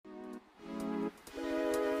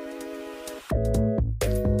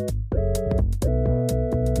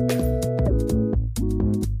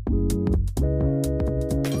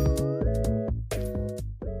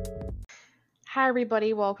Hi,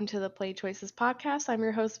 everybody. Welcome to the Play Choices podcast. I'm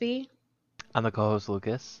your host, V. I'm the co-host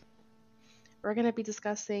Lucas. We're going to be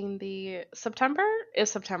discussing the September?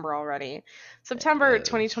 Is September already? September Yes.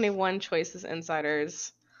 2021 Choices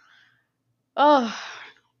Insiders. Oh,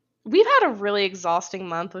 we've had a really exhausting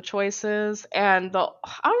month of choices, and I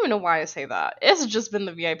don't even know why I say that. It's just been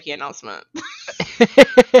the VIP announcement,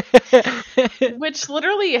 which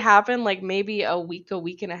literally happened like maybe a week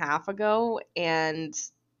and a half ago, and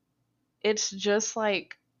it's just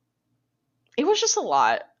like it was just a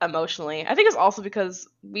lot emotionally. I think it's also because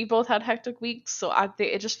we both had hectic weeks, so I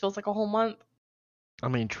think it just feels like a whole month. I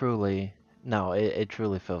mean, truly, no, it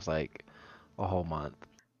truly feels like a whole month.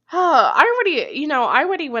 I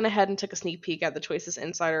already went ahead and took a sneak peek at the Choices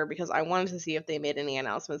Insider because I wanted to see if they made any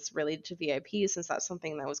announcements related to VIP, since that's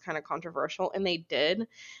something that was kind of controversial, and they did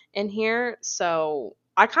in here. So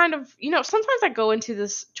I kind of, sometimes I go into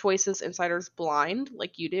this Choices Insiders blind,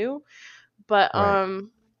 like you do, but Right.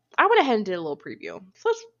 I went ahead and did a little preview. So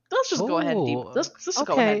let's just go ahead and Oh, let's just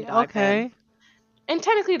go ahead and okay, dive in. okay. And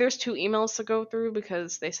technically, there's two emails to go through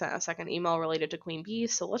because they sent a second email related to Queen Bee.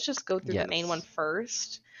 So let's just go through the main one Yes.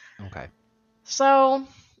 first. Okay. So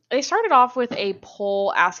they started off with a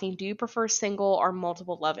poll asking, do you prefer single or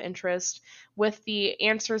multiple love interest? With the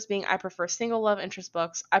answers being, I prefer single love interest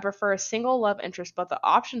books. I prefer a single love interest but the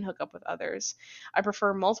option hook up with others. I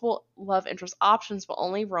prefer multiple love interest options but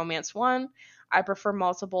only romance one. I prefer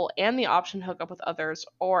multiple and the option hook up with others.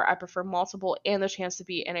 Or I prefer multiple and the chance to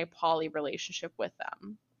be in a poly relationship with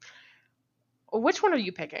them. Which one are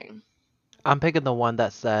you picking? I'm picking the one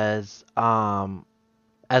that says,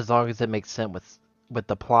 as long as it makes sense with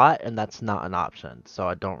the plot, and that's not an option. So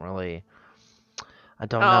I don't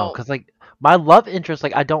know, Oh, cause like my love interest,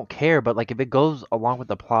 like I don't care, but like if it goes along with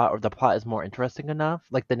the plot or the plot is more interesting enough,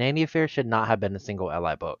 like the Nanny Affair should not have been a single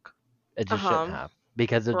Li book. It just shouldn't uh-huh. have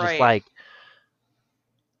because it's just Right. like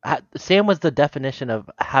Sam was the definition of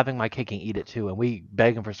having my cake and eat it too, and we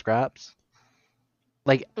begging for scraps.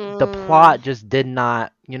 Like the Mm, plot just did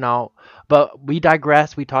not, But we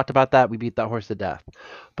digress. We talked about that. We beat that horse to death.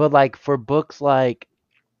 But like for books like,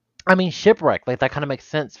 I mean, Shipwreck, like that kind of makes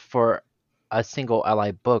sense for a single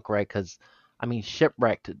Li book, right? Because I mean,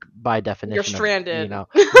 shipwrecked by you're definition of, stranded.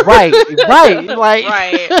 right, right, like,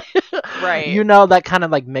 Right. Right. that kind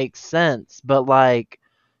of like makes sense. But like,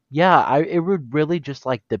 yeah, it would really just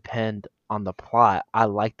like depend on the plot. I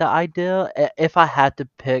like the idea. If I had to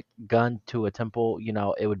pick gun to a temple,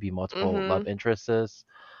 it would be multiple love Mm-hmm. interests.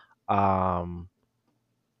 Um,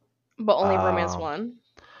 But only romance um, one.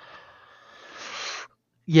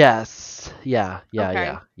 yes, yeah, yeah, Okay.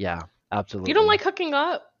 yeah, yeah, You don't absolutely. like hooking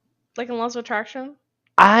up? Like in Laws of Attraction?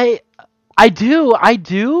 I I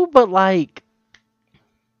do, but like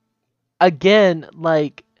again,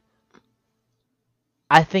 like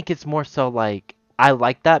I think it's more so like I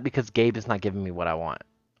like that because Gabe is not giving me what I want,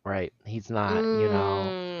 right? He's not,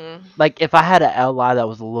 Mm. like if I had a LI that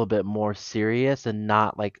was a little bit more serious and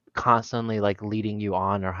not like constantly like leading you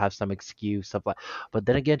on or have some excuse of like, but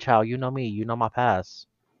then again, child, you know me, you know my past.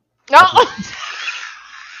 I just, Oh!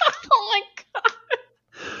 Oh my god.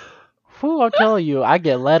 whew, I'm telling you, I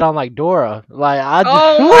get led on like Dora, like I just,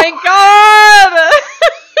 Oh whew. my god!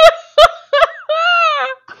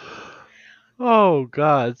 Oh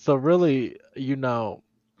God, so really,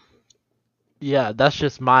 yeah, that's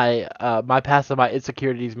just my past and my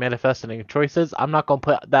insecurities manifesting in choices. I'm not gonna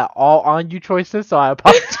put that all on you choices, so I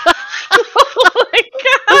apologize. Oh my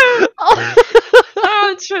god!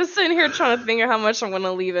 I'm just sitting here trying to think of how much I'm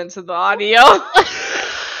gonna leave into the audio.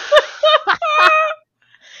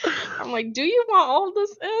 I'm like, do you want all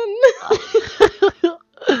this in?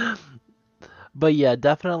 But yeah,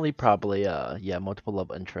 definitely probably yeah, multiple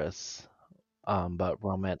love interests. But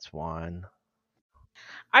romance one.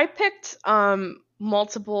 I picked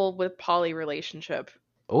multiple with poly relationship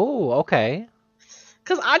Oh, okay.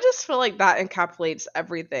 because I just feel like that encapsulates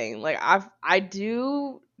everything. Like I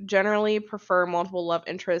do generally prefer multiple love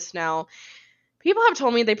interests now. People have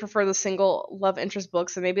told me they prefer the single love interest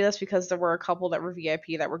books, and maybe that's because there were a couple that were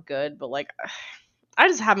VIP that were good, but like I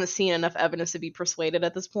just haven't seen enough evidence to be persuaded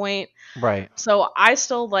at this point. Right. So I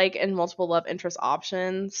still like in multiple love interest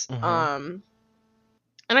options. Mhm.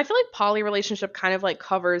 And I feel like poly relationship kind of like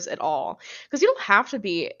covers it all. Because you don't have to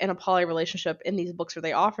be in a poly relationship in these books where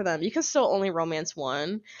they offer them. You can still only romance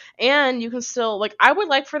one. And you can still, like, I would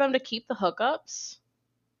like for them to keep the hookups.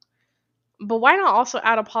 But why not also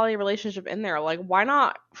add a poly relationship in there? Like, why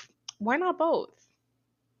not? Why not both?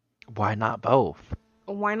 Why not both?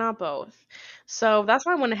 Why not both? So that's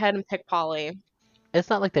why I went ahead and picked Polly. It's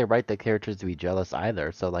not like they write the characters to be jealous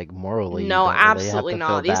either, so like morally you No, don't really have absolutely to feel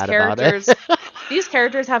not. These bad about it. characters these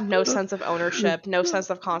characters have no sense of ownership, no sense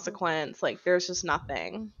of consequence. Like there's just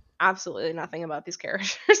nothing. Absolutely nothing about these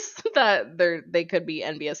characters that they could be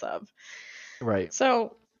envious of. Right.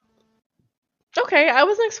 So, okay, I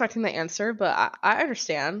wasn't expecting the answer, but I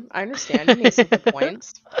understand. I understand. You made some good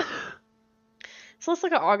points. So let's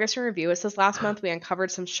look at August in review. It says last month we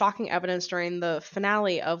uncovered some shocking evidence during the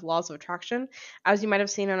finale of Laws of Attraction. As you might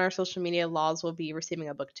have seen on our social media, Laws will be receiving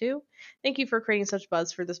a book too. Thank you for creating such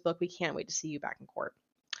buzz for this book. We can't wait to see you back in court.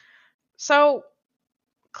 So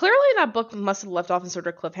clearly that book must have left off in sort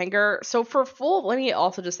of cliffhanger. So for full, let me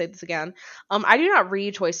also just say this again. I do not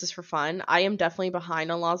read Choices for fun. I am definitely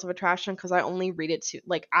behind on Laws of Attraction because I only read it to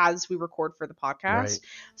like as we record for the podcast. Right.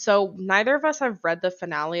 So neither of us have read the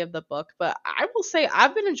finale of the book, but I will say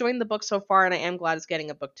I've been enjoying the book so far, and I am glad it's getting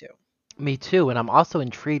a book too. Me too, and I'm also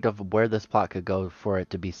intrigued of where this plot could go for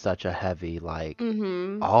it to be such a heavy like,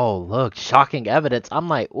 Mm-hmm. oh look, shocking evidence. I'm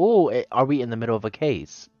like, oh, are we in the middle of a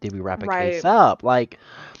case? Did we wrap a case Right. up? Like,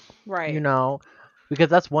 you Right. know, because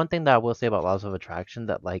that's one thing that I will say about Laws of Attraction,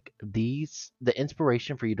 that like the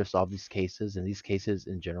inspiration for you to solve these cases and these cases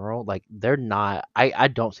in general, like they're not. I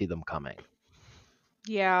don't see them coming.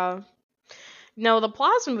 Yeah. No, the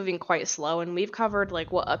plot's been moving quite slow, and we've covered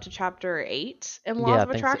like what up to chapter 8 in Laws Yeah, of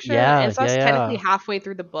thanks. Attraction, and Yeah, so yeah, that's technically yeah. halfway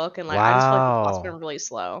through the book, and like I just feel like the plot's been Wow. really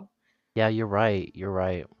slow. Yeah, you're right. You're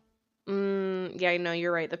right. Yeah, I know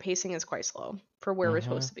you're right. The pacing is quite slow for where we're Mhm.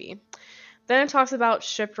 supposed to be. Then it talks about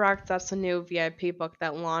Shipwrecked. That's a new VIP book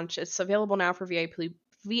that launched. It's available now for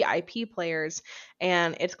VIP players,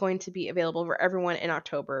 and it's going to be available for everyone in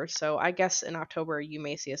October. So I guess in October you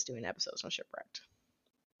may see us doing episodes on Shipwrecked.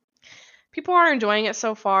 People are enjoying it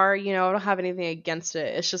so far. I don't have anything against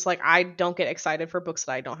it. It's just like I don't get excited for books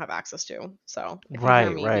that I don't have access to. So if you hear Right,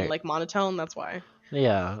 me being right. like monotone, that's why.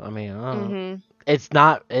 Yeah, I mean, Mhm. it's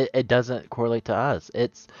not. It doesn't correlate to us.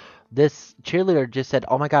 It's this cheerleader just said,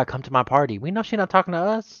 "Oh my God, come to my party." We know she's not talking to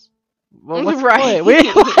us. Well, what's the Right. point?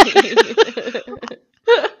 We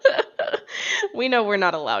We know we're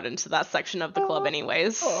not allowed into that section of the club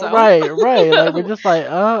anyways. So right, right. Like we're just like,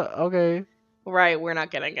 okay. right, we're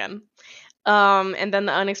not getting in. And then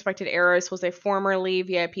the Unexpected Errors was a formerly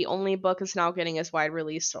VIP only book, is now getting its wide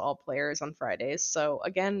release to all players on Fridays. So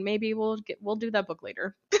again, maybe we'll do that book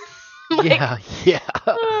later. Like, Yeah,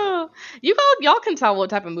 yeah. y'all can tell what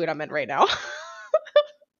type of mood I'm in right now.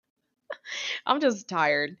 I'm just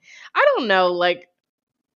tired. I don't know, like,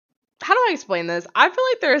 how do I explain this? I feel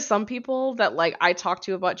like there are some people that like I talk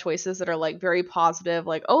to about choices that are like very positive,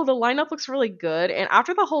 like, oh, the lineup looks really good. And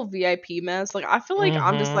after the whole VIP mess, like I feel like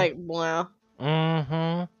I'm just Mhm, like, blah.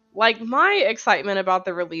 mhm. Like my excitement about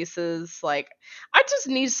the releases, like I just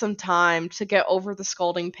need some time to get over the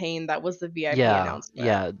scalding pain that was the VIP Yeah, announcement.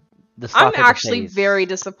 yeah. The I'm slap in the actually very face.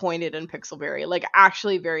 disappointed in Pixelberry, like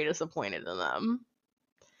actually very disappointed in them.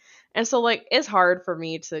 And so like it's hard for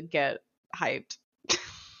me to get hyped.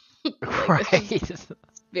 Like it's just Right.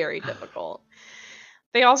 very difficult.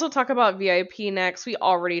 They also talk about VIP next. We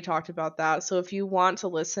already talked about that. So if you want to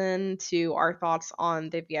listen to our thoughts on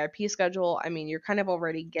the VIP schedule, I mean, you're kind of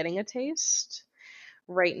already getting a taste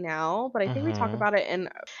right now, but I think we talk Mhm. about it in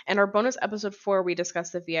our bonus episode 4. We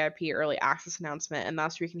discussed the VIP early access announcement, and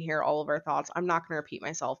that's where you can hear all of our thoughts. I'm not going to repeat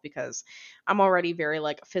myself because I'm already very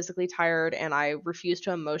like physically tired, and I refuse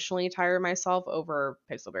to emotionally tire myself over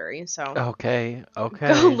Pixelberry. So Okay, go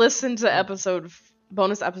okay. listen to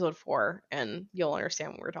bonus episode 4, and you'll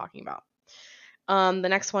understand what we're talking about. The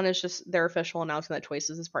next one is just their official announcement that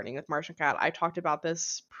Choices is partnering with Martian Cat. I talked about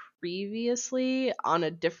this previously on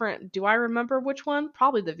a different, do I remember which one?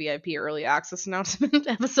 Probably the VIP early access announcement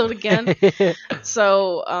episode again.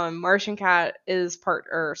 So, Martian Cat is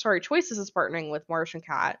Choices is partnering with Martian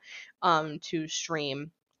Cat to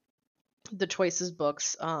stream the Choices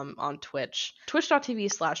books on Twitch.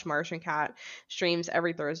 Twitch.tv/Martian Cat streams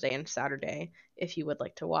every Thursday and Saturday if you would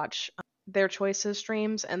like to watch their Choices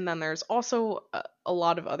streams. And then there's also a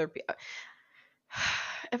lot of other people.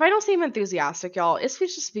 If I don't seem enthusiastic, y'all, it's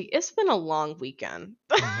been a long weekend.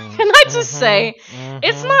 Mhm, Can I just mhm, say,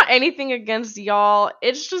 it's mhm. not anything against y'all.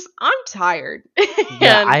 It's just I'm tired.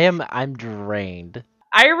 Yeah, And I'm drained.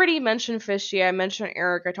 I already mentioned Fishy. I mentioned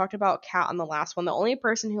Eric. I talked about Kat on the last one. The only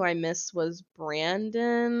person who I missed was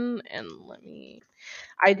Brandon. And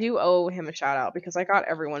I do owe him a shout out because I got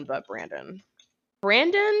everyone but Brandon.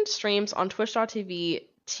 Brandon streams on twitch.tv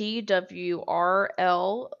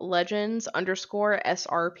TWRL legends underscore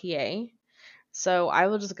SRPA. So I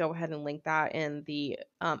will just go ahead and link that in the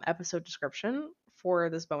episode description for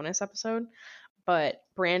this bonus episode. but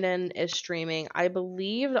Brandon is streaming, I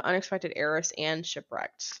believe, The Unexpected Heiress and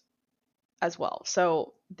Shipwrecked as well.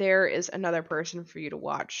 So there is another person for you to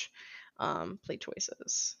watch Play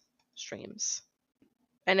Choices streams.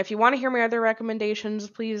 And if you want to hear my other recommendations,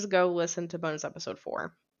 please go listen to bonus episode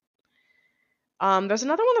 4. There's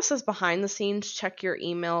another one that says behind the scenes, check your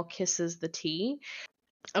email, kisses the tea.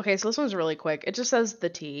 Okay, so this one's really quick. It just says the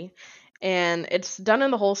tea. And it's done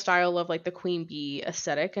in the whole style of like the Queen Bee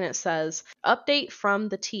aesthetic. And it says, update from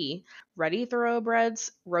the tea. Ready,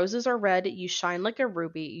 thoroughbreds? Roses are red. You shine like a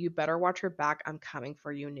ruby. You better watch your back. I'm coming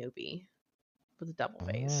for you, newbie. With a double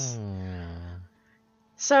face.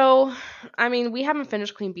 So, I mean, we haven't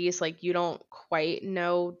finished Queen Bee, so like you don't quite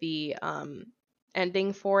know the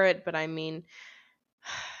ending for it. But I mean,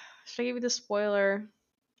 should I give you the spoiler?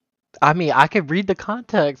 I mean, I could read the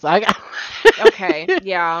context. Okay,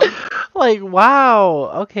 yeah. Like,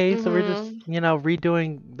 wow. Okay, so we're just, Mhm.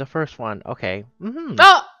 redoing the first one. Okay. Mm-hmm.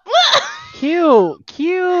 Oh! Cute.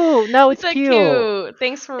 Cute. No, You it's said cute. cute.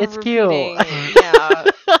 Thanks for It's cute. repeating. Yeah.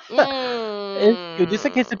 It's cute. Just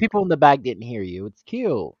in case the Mm. people in the back didn't hear you. It's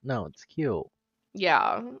cute. No, it's cute.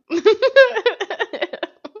 Yeah.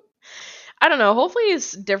 I don't know. Hopefully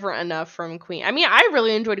it's different enough from Queen. I mean, I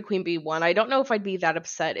really enjoyed Queen Bee 1. I don't know if I'd be that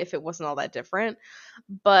upset if it wasn't all that different,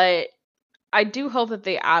 but I do hope that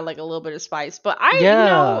they add like a little bit of spice. But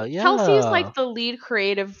Yeah, Chelsea's yeah. like the lead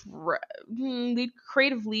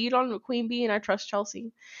lead on Queen Bee, and I trust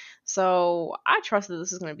Chelsea. So I trust that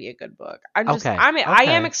this is going to be a good book. Okay, I am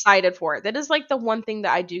okay. excited for it. That is like the one thing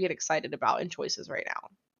that I do get excited about in choices right now.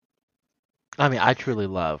 I mean, I truly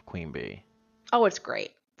love Queen Bee. Oh, it's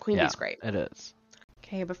great. Queen Yeah, Bee's great. it is.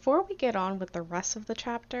 Okay, before we get on with the rest of the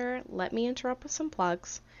chapter, let me interrupt with some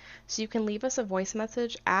plugs. So you can leave us a voice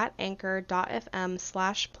message at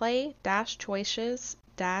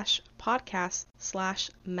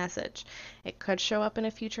anchor.fm/play-choices-podcast/message. It could show up in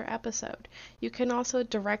a future episode. You can also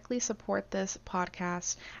directly support this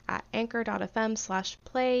podcast at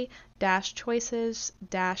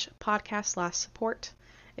anchor.fm/play-choices-podcast/support.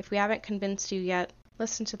 If we haven't convinced you yet,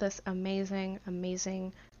 listen to this amazing,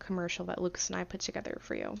 amazing commercial that Lucas and I put together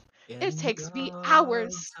for you. It In takes the me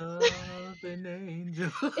hours. arms of an angel.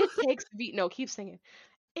 It takes me, no, keep singing.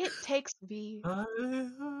 It takes me I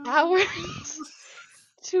hours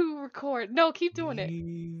to record. No, keep doing it.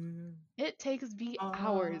 Here It takes me are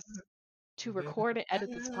hours to record and edit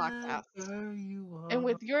this podcast. wherever you And are.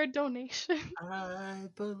 with your donation I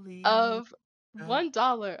believe of that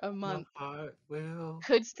 $1 a my month heart will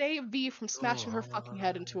could save V from go smashing her fucking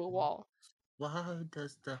head on. into a wall. Why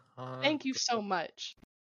does the heart Thank you go? so much.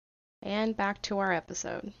 And back to our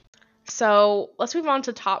episode. So let's move on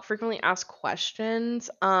to top frequently asked questions.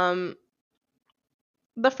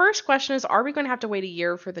 The first question is, are we going to have to wait a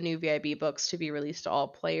year for the new VIB books to be released to all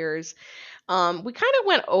players? We kind of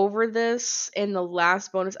went over this in the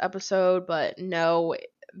last bonus episode, but no.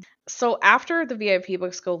 So after the VIP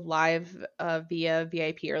books go live via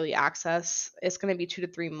VIP early access, it's going to be 2 to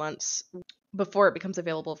 3 months before it becomes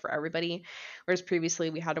available for everybody, whereas previously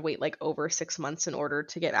we had to wait like over 6 months in order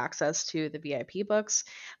to get access to the VIP books.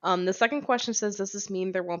 The second question says, does this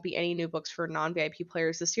mean there won't be any new books for non-VIP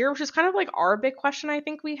players this year? Which is kind of like our big question I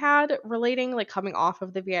think we had relating like coming off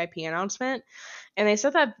of the VIP announcement. And they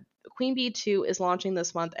said that Queen Bee 2 is launching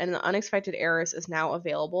this month, and The Unexpected Heiress is now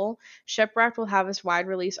available. Shipwrecked will have its wide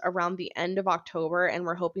release around the end of October, and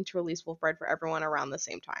we're hoping to release Wolf Bride for Everyone around the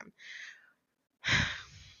same time.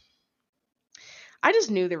 I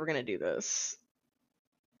just knew they were going to do this.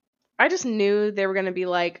 I just knew they were going to be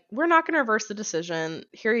like, we're not going to reverse the decision.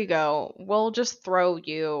 Here you go. We'll just throw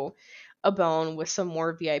you a bone with some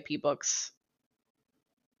more VIP books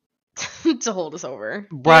to hold us over.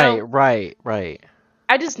 Right, You know, right.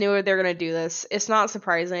 I just knew they were going to do this. It's not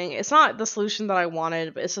surprising. It's not the solution that I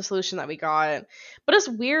wanted, but it's the solution that we got. But it's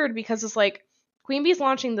weird because it's like Queen Bee's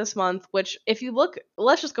launching this month, which if you look,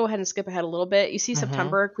 let's just go ahead and skip ahead a little bit. You see Mm-hmm.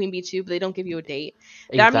 September, Queen Bee 2, but they don't give you a date.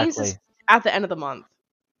 That means it's Exactly. at the end of the month.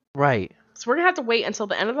 Right. So we're going to have to wait until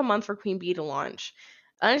the end of the month for Queen Bee to launch.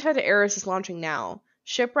 Unexpected Heiress is launching now.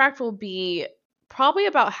 Shipwrecked will be probably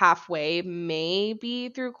about halfway, maybe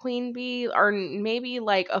through Queen Bee, or maybe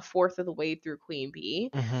like a fourth of the way through Queen Bee.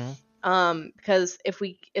 Mm-hmm. Because if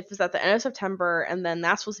it's at the end of September and then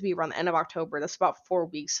that's supposed to be around the end of October, that's about 4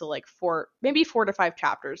 weeks. So like 4 to 5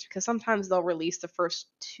 chapters, because sometimes they'll release the first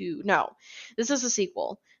 2. No, this is a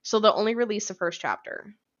sequel, so they'll only release the first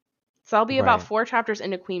chapter. So that'll be about Right. 4 chapters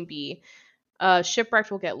into Queen Bee.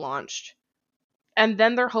 Shipwrecked will get launched, and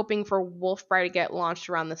then they're hoping for Wolf Bride to get launched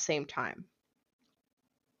around the same time.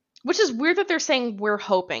 Which is weird that they're saying we're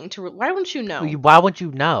hoping to. Why wouldn't you know? Why would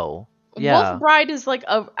you know? Wolf Yeah. Bride is like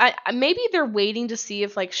maybe they're waiting to see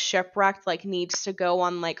if like Shipwrecked like needs to go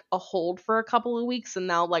on like a hold for a couple of weeks and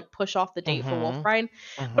now like push off the date for Wolf Mhm. Bride.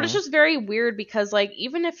 But it's Mhm. just very weird because like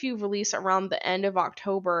even if you release around the end of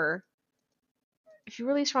October, if you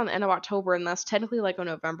release around the end of October and that's technically like a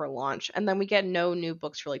November launch, and then we get no new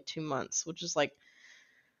books for like 2 months, which is like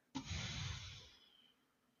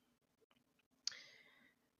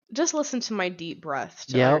just listen to my deep breath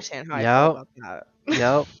to Yep. understand how I feel Yep. about that.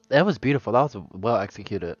 Yep. That was beautiful. That was well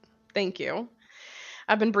executed. Thank you.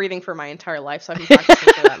 I've been breathing for my entire life, so I've been practicing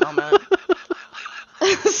for that moment.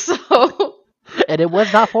 So And it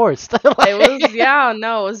was not forced. it was, Like, yeah,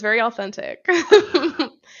 no, it was very authentic.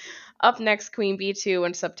 Up next, Queen Bee 2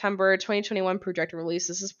 in September 2021 projected release.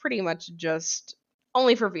 This is pretty much just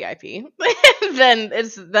only for VIP. then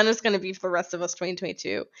it's going to be for the rest of us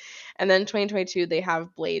 2022. And then 2022 they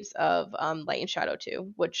have Blades of Light and Shadow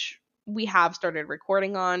 2, which we have started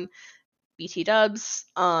recording on BT dubs.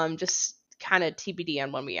 Just kind of TBD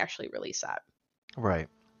on when we actually release that. right.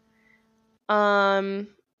 Um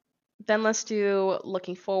then let's do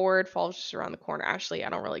looking forward. Fall's just around the corner. Actually, I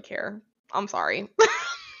don't really care. I'm sorry.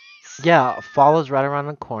 Yeah, fall is right around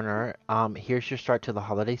the corner. Here's your start to the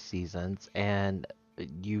holiday seasons, and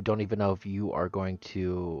you don't even know if you are going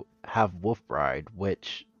to have Wolf Bride,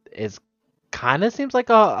 which is kind of seems like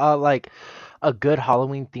a good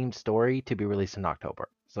Halloween themed story to be released in October.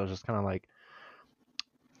 So it's just kind of like,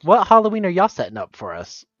 what Halloween are y'all setting up for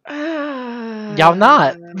us? Y'all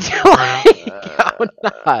not. Y'all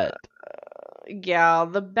not. Yeah,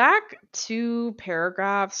 the back two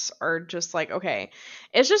paragraphs are just like, okay,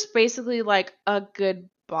 it's just basically like a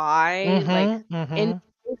goodbye, like Mm-hmm. in Mm-hmm.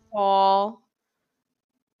 fall,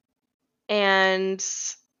 and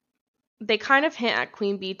they kind of hint at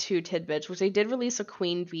Queen Bee 2 tidbits, which they did release a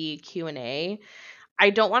Queen Bee Q&A. I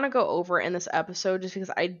don't want to go over it in this episode just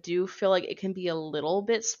because I do feel like it can be a little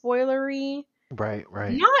bit spoilery. Right,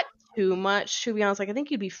 right. Not too much, to be honest. Like, I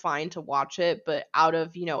think you'd be fine to watch it, but out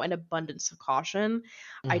of, an abundance of caution,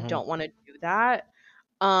 I Mm-hmm. don't want to do that.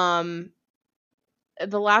 Um,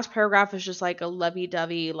 the last paragraph is just like a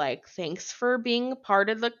lovey-dovey, like, thanks for being a part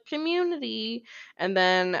of the community, and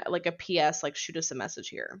then like a PS, like, shoot us a message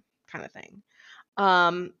here, kind of thing.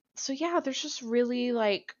 So yeah, there's just really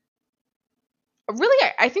like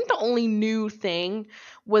really I think the only new thing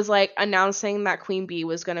was like announcing that Queen Bee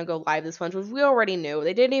was gonna go live this month, which we already knew.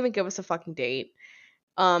 They didn't even give us a fucking date.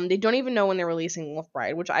 They don't even know when they're releasing Wolf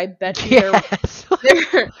Bride, which I bet you they're Yes.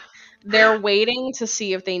 they're they're waiting to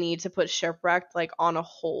see if they need to put Shipwrecked like on a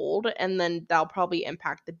hold, and then that'll probably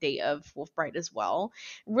impact the date of Wolf Bride as well.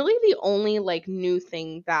 Really, the only like new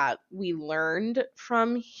thing that we learned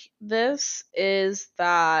from this is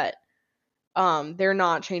that they're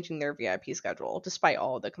not changing their VIP schedule despite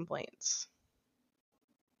all of the complaints.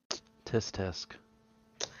 Tisk tisk.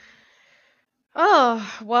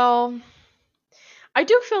 Oh, well, I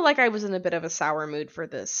do feel like I was in a bit of a sour mood for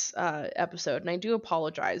this episode, and I do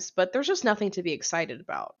apologize, but there's just nothing to be excited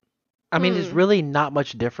about. I mean, it's Hmm. really not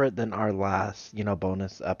much different than our last,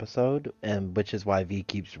 bonus episode, and which is why V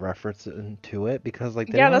keeps referencing to it because, like,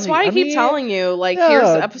 they Yeah, don't that's really. why I I keep mean, telling you, like,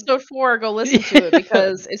 here's yeah, episode 4, go listen to it,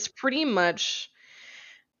 because it's pretty much.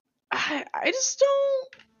 I just don't.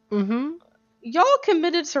 mm-hmm. Y'all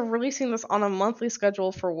committed to releasing this on a monthly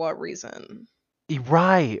schedule for what reason?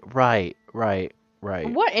 Right, right, right,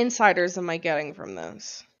 right. What insiders am I getting from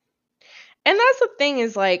this? And that's the thing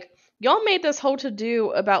is like y'all made this whole to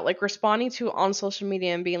do about like responding to on social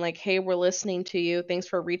media and being like, "Hey, we're listening to you. Thanks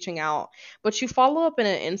for reaching out." But you follow up in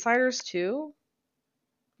an insiders too.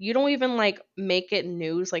 You don't even like make it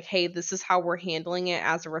news like, "Hey, this is how we're handling it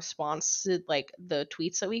as a response to like the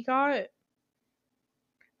tweets that we got."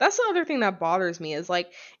 That's the other thing that bothers me is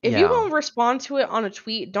like if you Yeah, gonna respond to it on a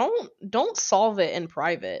tweet, don't solve it in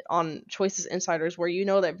private on Choices Insiders where you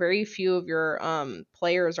know that very few of your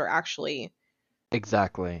players are actually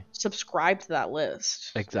exactly, subscribe to that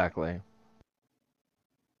list. exactly.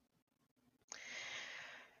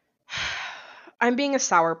 I'm being a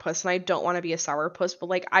sourpuss, and I don't want to be a sourpuss, but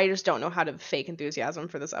like I just don't know how to fake enthusiasm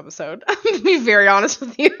for this episode. I'm gonna be very honest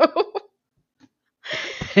with you.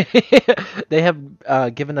 They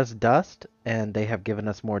have given us dust, and they have given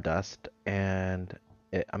us more dust, and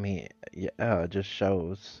I mean, yeah, it just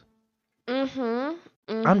shows. Mhm.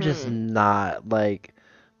 I'm just Mhm. not like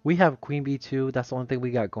we have Queen Bee 2, that's the only thing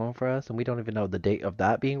we got going for us, and we don't even know the date of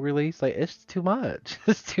that being released. Like it's too much.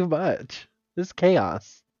 It's too much. It's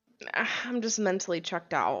chaos. I'm just mentally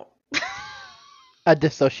checked out. I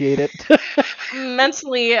dissociated.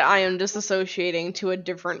 Mentally, I am disassociating to a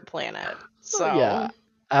different planet. Yeah, So,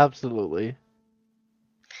 absolutely.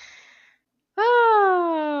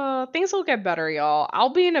 things will get better, y'all.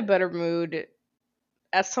 I'll be in a better mood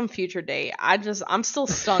at some future date. I'm still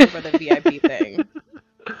stung by the VIP thing.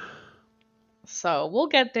 So we'll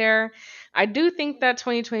get there. I do think that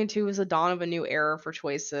 2022 is the dawn of a new era for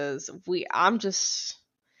choices. I'm just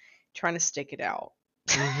trying to stick it out.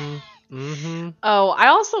 Oh, I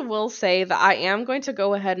also will say that I am going to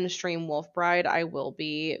go ahead and stream Wolf Bride. I will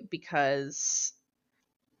be, because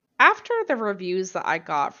after the reviews that I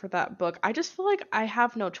got for that book, I just feel like I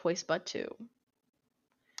have no choice but to.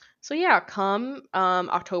 So yeah, come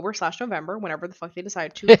October/November, whenever the fuck they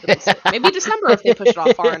decide to release it. Maybe December if they push it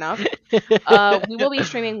off far enough. We will be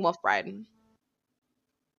streaming Wolf Bride.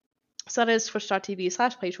 So that is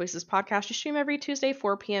twitch.tv/playchoices podcast. You stream every Tuesday,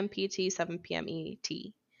 4 p.m. PT, 7 p.m. ET.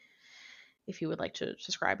 If you would like to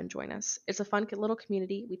subscribe and join us. It's a fun little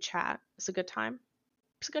community. We chat. It's a good time.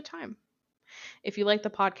 If you like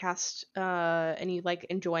the podcast and you like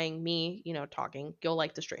enjoying me, talking, you'll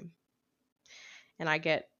like the stream. And I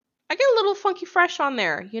get a little funky fresh on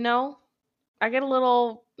there, I get a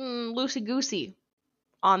little loosey goosey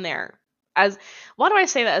on there. Why do I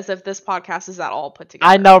say that as if this podcast is at all put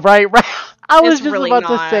together? I know, right? I was It's just really about not.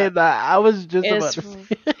 to say that. I was just about to say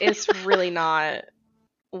It's really not.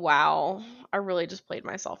 Wow. I really just played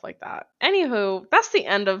myself like that. Anywho, that's the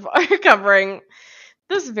end of our covering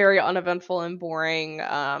this very uneventful and boring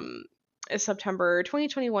September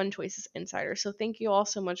 2021 Choices Insider. So thank you all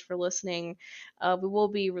so much for listening. We will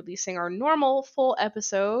be releasing our normal full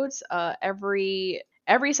episodes every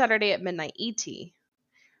Saturday at midnight ET.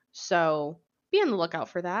 So be on the lookout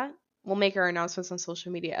for that. We'll make our announcements on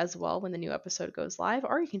social media as well when the new episode goes live,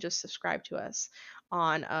 or you can just subscribe to us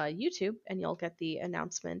on YouTube and you'll get the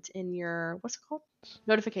announcement in your, what's it called?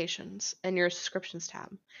 Notifications in your subscriptions tab.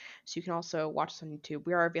 So you can also watch us on YouTube.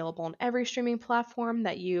 We are available on every streaming platform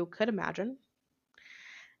that you could imagine.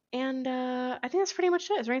 And I think that's pretty much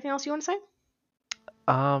it. Is there anything else you want to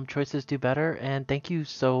say? Choices do better, and thank you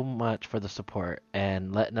so much for the support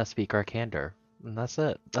and letting us speak our candor. And that's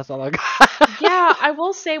it. That's all I got. Yeah, I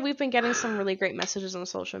will say we've been getting some really great messages on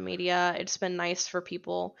social media. It's been nice for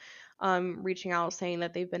people reaching out saying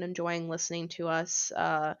that they've been enjoying listening to us.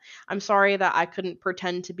 I'm sorry that I couldn't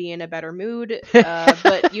pretend to be in a better mood,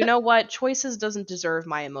 but you know what? Choices doesn't deserve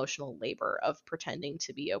my emotional labor of pretending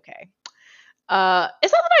to be okay. It's not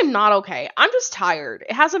that I'm not okay. I'm just tired.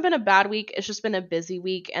 It hasn't been a bad week. It's just been a busy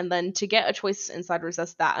week. And then to get a Choices Insiders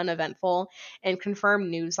that's that uneventful and confirm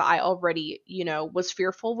news that I already, was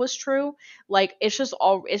fearful was true. Like, I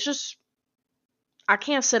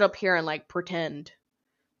can't sit up here and like pretend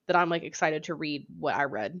that I'm like excited to read what I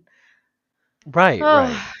read.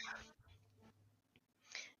 Right.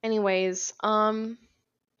 Anyways, I'm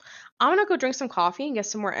gonna go drink some coffee and get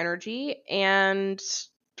some more energy, and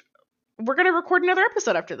we're going to record another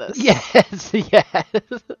episode after this. Yes.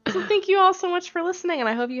 So thank you all so much for listening, and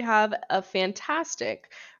I hope you have a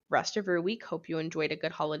fantastic rest of your week. Hope you enjoyed a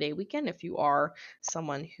good holiday weekend if you are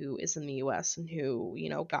someone who is in the US and who,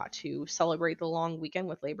 got to celebrate the long weekend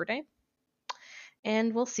with Labor Day.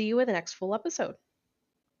 And we'll see you in the next full episode.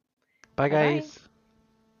 Bye, guys.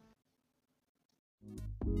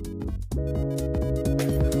 Bye-bye.